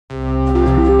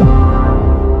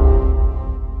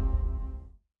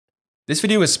This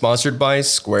video is sponsored by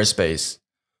Squarespace.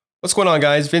 What's going on,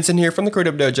 guys? Vincent here from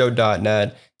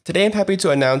thecreativedojo.net. Today I'm happy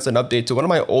to announce an update to one of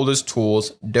my oldest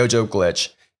tools, Dojo Glitch.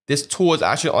 This tool is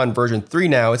actually on version 3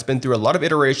 now. It's been through a lot of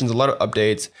iterations, a lot of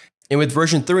updates. And with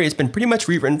version 3, it's been pretty much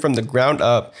rewritten from the ground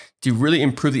up to really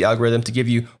improve the algorithm to give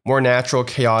you more natural,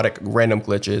 chaotic, random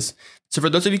glitches. So for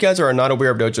those of you guys who are not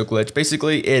aware of Dojo Glitch,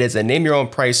 basically it is a name your own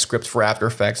price script for After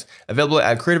Effects available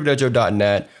at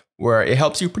creativedojo.net, where it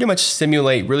helps you pretty much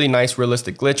simulate really nice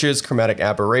realistic glitches, chromatic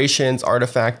aberrations,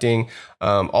 artifacting,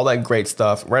 all that great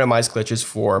stuff, randomized glitches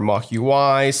for mock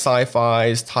UI,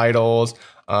 sci-fis, titles,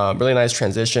 really nice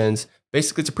transitions.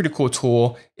 Basically, it's a pretty cool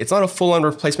tool. It's not a full-on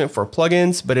replacement for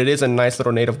plugins, but it is a nice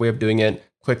little native way of doing it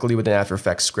quickly within After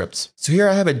Effects scripts. So here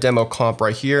I have a demo comp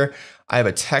right here. I have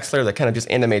a text layer that kind of just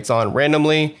animates on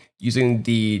randomly using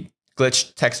the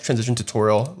glitch text transition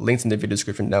tutorial, links in the video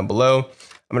description down below.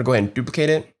 I'm gonna go ahead and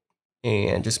duplicate it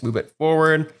and just move it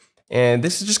forward. And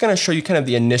this is just gonna show you kind of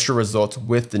the initial results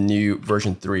with the new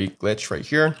version 3 glitch right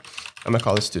here. I'm gonna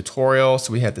call this tutorial.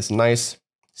 So we have this nice,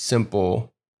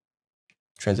 simple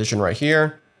transition right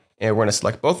here. And we're gonna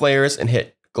select both layers and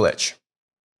hit glitch.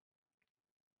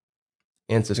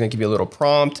 And so it's gonna give you a little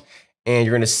prompt. And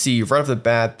you're gonna see right off the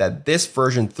bat that this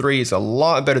version 3 is a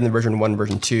lot better than version 1,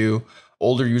 version 2.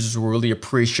 Older users will really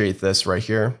appreciate this right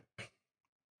here.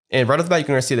 And right off the bat, you're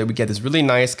going to see that we get this really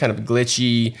nice kind of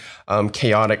glitchy,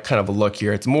 chaotic kind of a look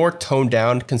here. It's more toned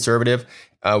down, conservative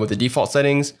with the default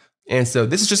settings. And so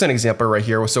this is just an example right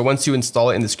here. So once you install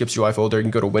it in the scripts UI folder, you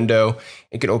can go to Window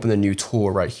and can open the new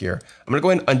tool right here. I'm going to go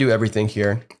ahead and undo everything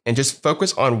here and just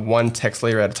focus on one text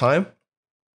layer at a time.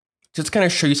 Just to kind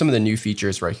of show you some of the new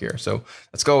features right here. So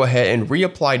let's go ahead and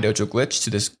reapply Dojo Glitch to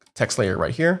this text layer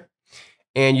right here.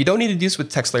 And you don't need to do this with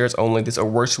text layers only. This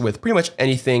works with pretty much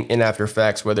anything in After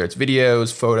Effects, whether it's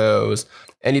videos, photos,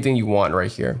 anything you want right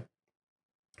here.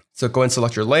 So go and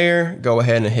select your layer, go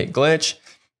ahead and hit glitch,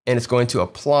 and it's going to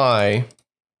apply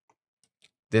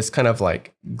this kind of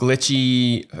like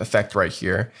glitchy effect right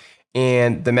here.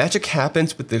 And the magic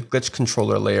happens with the glitch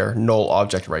controller layer null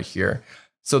object right here.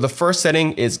 So the first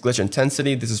setting is glitch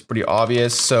intensity. This is pretty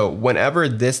obvious. So whenever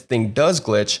this thing does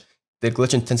glitch, the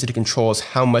glitch intensity controls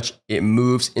how much it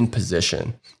moves in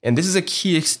position. And this is a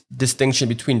key distinction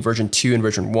between version 2 and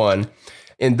version 1.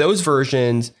 In those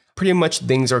versions, pretty much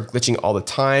things are glitching all the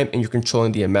time and you're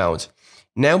controlling the amount.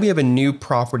 Now we have a new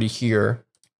property here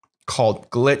called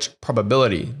glitch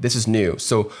probability. This is new.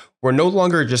 So we're no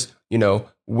longer just,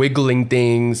 wiggling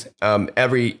things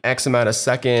every X amount of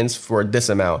seconds for this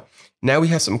amount. Now we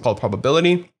have something called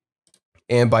probability.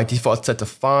 And by default, it's set to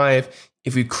 5.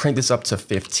 If we crank this up to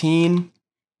 15,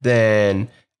 then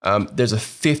there's a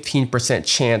 15%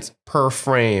 chance per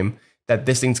frame that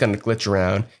this thing's gonna glitch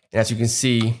around. And as you can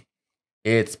see,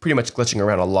 it's pretty much glitching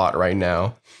around a lot right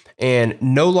now. And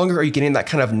no longer are you getting that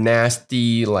kind of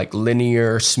nasty, like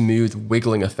linear, smooth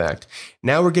wiggling effect.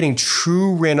 Now we're getting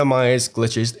true randomized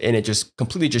glitches and it just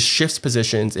completely just shifts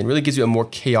positions and really gives you a more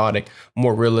chaotic,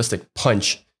 more realistic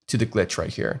punch to the glitch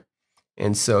right here.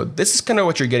 And so this is kind of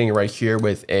what you're getting right here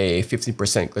with a 15%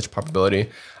 glitch probability. I'm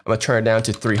gonna turn it down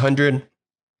to 300.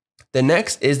 The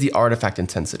next is the artifact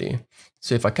intensity.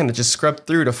 So if I kind of just scrub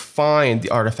through to find the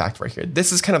artifact right here,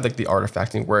 this is kind of like the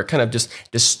artifacting where it kind of just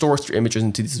distorts your images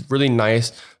into these really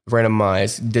nice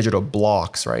randomized digital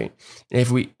blocks, right? And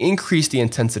if we increase the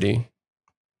intensity,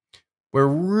 we're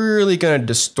really gonna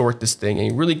distort this thing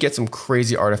and really get some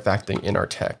crazy artifacting in our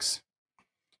text.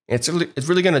 It's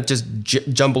really gonna just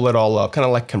jumble it all up, kind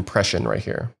of like compression right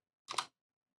here.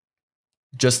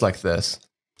 Just like this.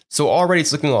 So already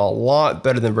it's looking a lot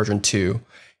better than version 2.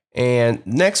 And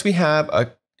next we have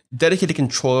a dedicated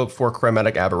controller for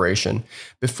chromatic aberration.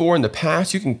 Before in the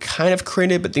past, you can kind of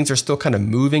create it, but things are still kind of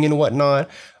moving and whatnot.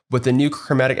 With the new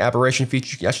chromatic aberration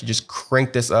feature, you can actually just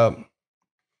crank this up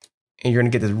and you're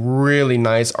gonna get this really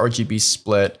nice RGB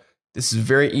split. This is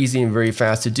very easy and very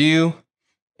fast to do.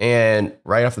 And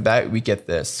right off the bat, we get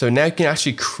this. So now you can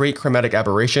actually create chromatic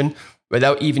aberration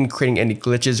without even creating any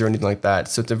glitches or anything like that.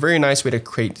 So it's a very nice way to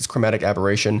create this chromatic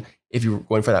aberration if you're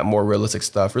going for that more realistic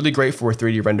stuff. Really great for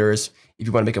 3D renders if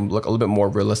you want to make them look a little bit more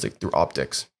realistic through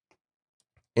optics.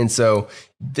 And so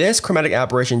this chromatic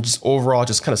aberration just overall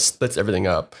just kind of splits everything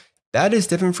up. That is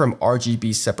different from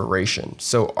RGB separation.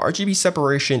 So RGB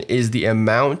separation is the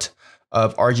amount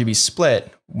of RGB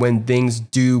split when things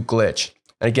do glitch.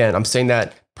 And again, I'm saying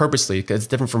that purposely because it's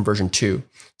different from version 2.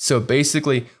 So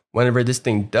basically, whenever this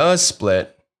thing does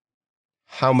split,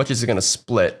 how much is it gonna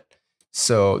split?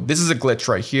 So this is a glitch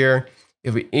right here.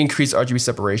 If we increase RGB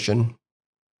separation,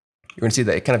 you're gonna see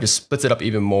that it kind of just splits it up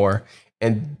even more.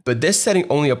 But this setting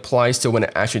only applies to when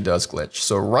it actually does glitch.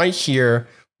 So right here,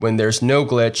 when there's no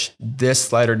glitch, this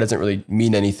slider doesn't really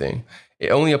mean anything. It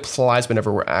only applies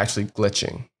whenever we're actually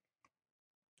glitching,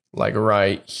 like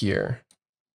right here.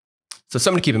 So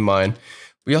something to keep in mind.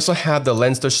 We also have the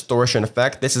lens distortion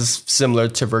effect. This is similar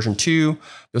to version 2.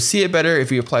 You'll see it better if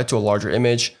we apply it to a larger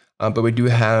image, but we do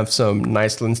have some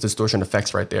nice lens distortion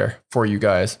effects right there for you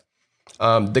guys.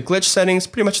 The glitch settings,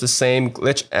 pretty much the same,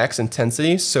 glitch X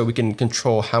intensity, so we can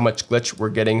control how much glitch we're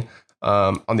getting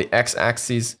on the X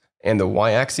axis and the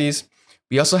Y axis.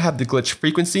 We also have the glitch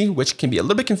frequency, which can be a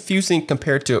little bit confusing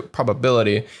compared to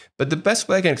probability, but the best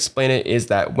way I can explain it is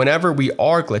that whenever we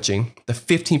are glitching, the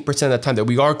 15% of the time that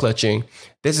we are glitching,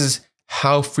 this is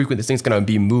how frequent this thing's gonna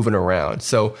be moving around.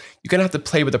 So you're gonna have to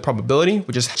play with the probability,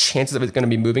 which is chances of it's gonna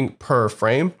be moving per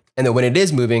frame. And then when it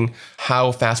is moving,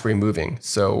 how fast we're moving.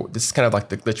 So this is kind of like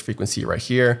the glitch frequency right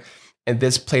here. And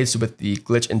this plays with the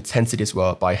glitch intensity as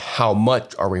well, by how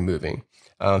much are we moving.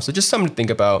 So just something to think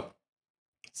about.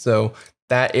 So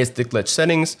that is the glitch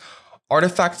settings.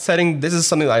 Artifact setting, this is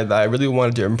something that I really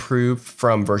wanted to improve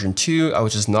from version 2. I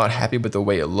was just not happy with the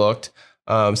way it looked.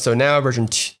 So now version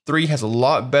 3 has a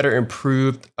lot better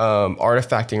improved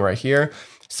artifacting right here.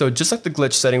 So just like the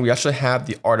glitch setting, we actually have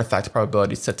the artifact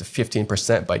probability set to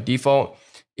 15% by default.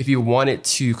 If you want it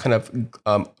to kind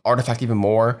of artifact even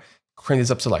more, crank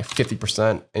this up to like 50%,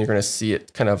 and you're gonna see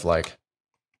it kind of like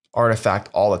artifact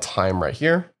all the time right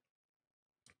here.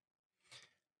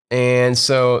 And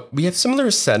so we have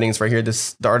similar settings right here.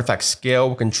 The artifact scale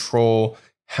will control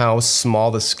how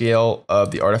small the scale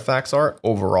of the artifacts are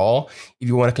overall. If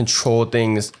you want to control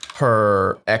things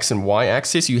per X and Y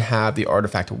axis, you have the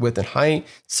artifact width and height,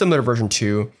 similar to version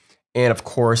 2. And of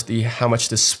course, how much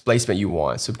displacement you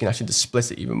want. So we can actually displace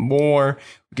it even more.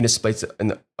 We can displace it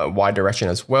in a Y direction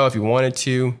as well if you wanted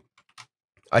to.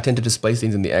 I tend to displace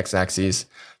things in the X axis.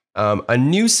 A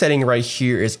new setting right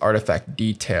here is artifact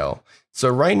detail. So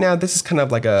right now, this is kind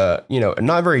of like a,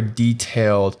 not very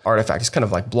detailed artifact. It's kind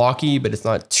of like blocky, but it's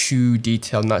not too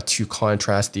detailed, not too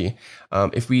contrasty.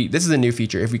 This is a new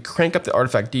feature. If we crank up the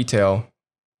artifact detail,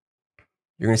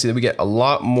 you're gonna see that we get a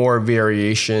lot more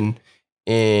variation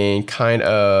in kind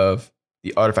of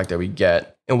the artifact that we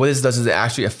get. And what this does is it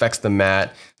actually affects the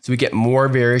matte. So we get more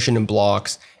variation in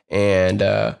blocks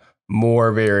and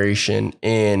more variation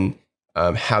in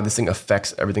how this thing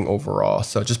affects everything overall.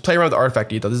 So just play around with the artifact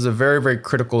detail. This is a very, very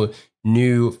critical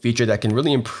new feature that can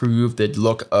really improve the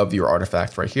look of your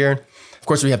artifact right here. Of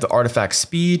course, we have the artifact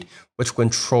speed, which will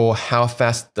control how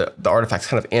fast the artifacts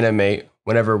kind of animate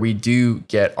whenever we do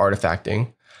get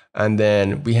artifacting. And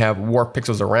then we have warp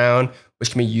pixels around,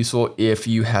 which can be useful if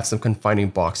you have some confining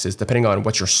boxes, depending on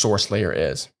what your source layer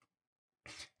is.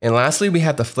 And lastly, we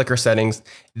have the flicker settings.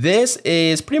 This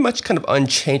is pretty much kind of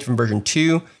unchanged from version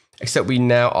 2. Except we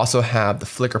now also have the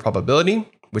flicker probability,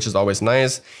 which is always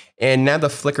nice. And now the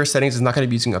flicker settings is not going to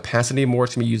be using opacity anymore.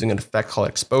 It's going to be using an effect called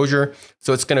exposure.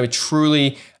 So it's going to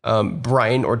truly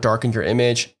brighten or darken your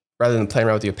image rather than playing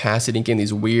around with the opacity and getting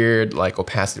these weird like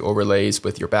opacity overlays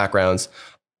with your backgrounds.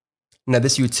 Now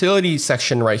this utility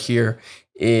section right here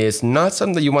is not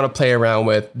something that you want to play around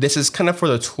with. This is kind of for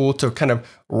the tool to kind of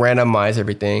randomize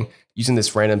everything using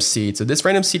this random seed. So this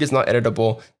random seed is not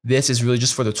editable. This is really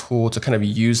just for the tool to kind of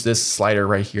use this slider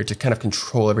right here to kind of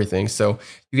control everything. So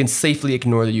you can safely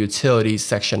ignore the utilities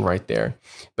section right there.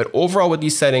 But overall with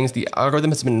these settings, the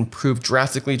algorithm has been improved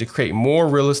drastically to create more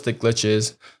realistic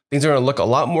glitches. Things are going to look a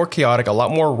lot more chaotic, a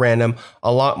lot more random,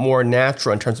 a lot more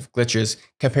natural in terms of glitches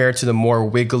compared to the more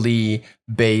wiggly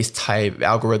based type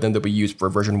algorithm that we use for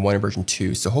version 1 and version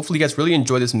 2. So hopefully you guys really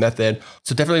enjoy this method.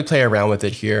 So definitely play around with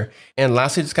it here. And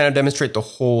lastly, just kind of demonstrate the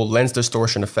whole lens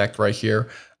distortion effect right here.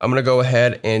 I'm going to go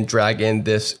ahead and drag in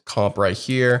this comp right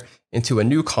here into a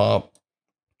new comp.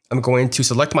 I'm going to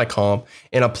select my comp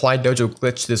and apply Dojo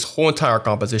Glitch to this whole entire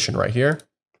composition right here.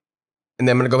 And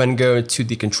then I'm going to go ahead and go to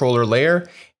the controller layer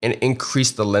and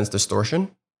increase the lens distortion.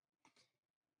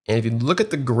 And if you look at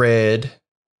the grid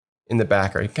in the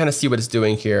background, you can kind of see what it's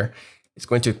doing here. It's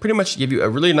going to pretty much give you a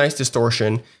really nice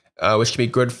distortion, which can be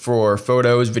good for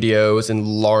photos, videos, and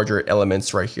larger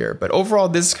elements right here. But overall,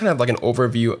 this is kind of like an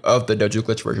overview of the Dojo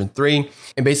Glitch version 3.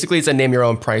 And basically, it's a name your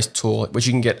own price tool, which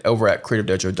you can get over at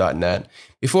creativedojo.net.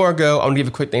 Before I go, I want to give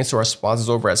a quick thanks to our sponsors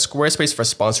over at Squarespace for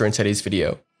sponsoring today's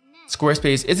video.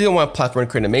 Squarespace is the one platform to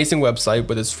create an amazing website,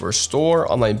 whether it's for a store,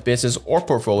 online business, or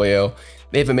portfolio.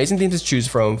 They have amazing themes to choose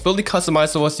from, fully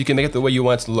customizable so you can make it the way you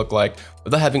want it to look like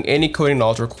without having any coding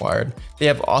knowledge required. They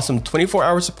have awesome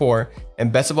 24-hour support,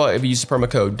 and best of all, if you use the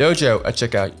promo code DOJO at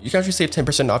checkout, you can actually save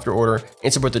 10% off your order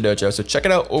and support the dojo. So check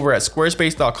it out over at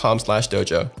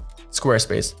squarespace.com/dojo.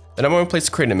 Squarespace, the #1 place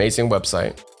to create an amazing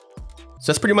website.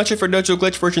 So that's pretty much it for Dojo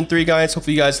Glitch version 3, guys.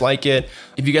 Hopefully you guys like it.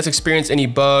 If you guys experience any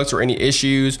bugs or any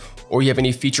issues, or you have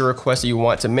any feature requests that you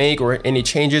want to make or any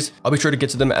changes, I'll be sure to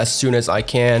get to them as soon as I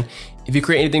can. If you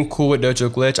create anything cool with Dojo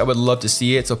Glitch, I would love to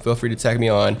see it. So feel free to tag me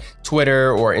on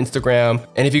Twitter or Instagram.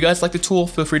 And if you guys like the tool,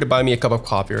 feel free to buy me a cup of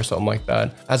coffee or something like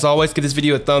that. As always, give this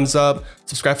video a thumbs up,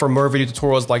 subscribe for more video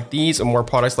tutorials like these and more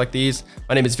products like these.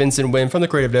 My name is Vincent Wynn from the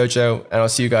Creative Dojo, and I'll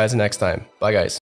see you guys next time. Bye, guys.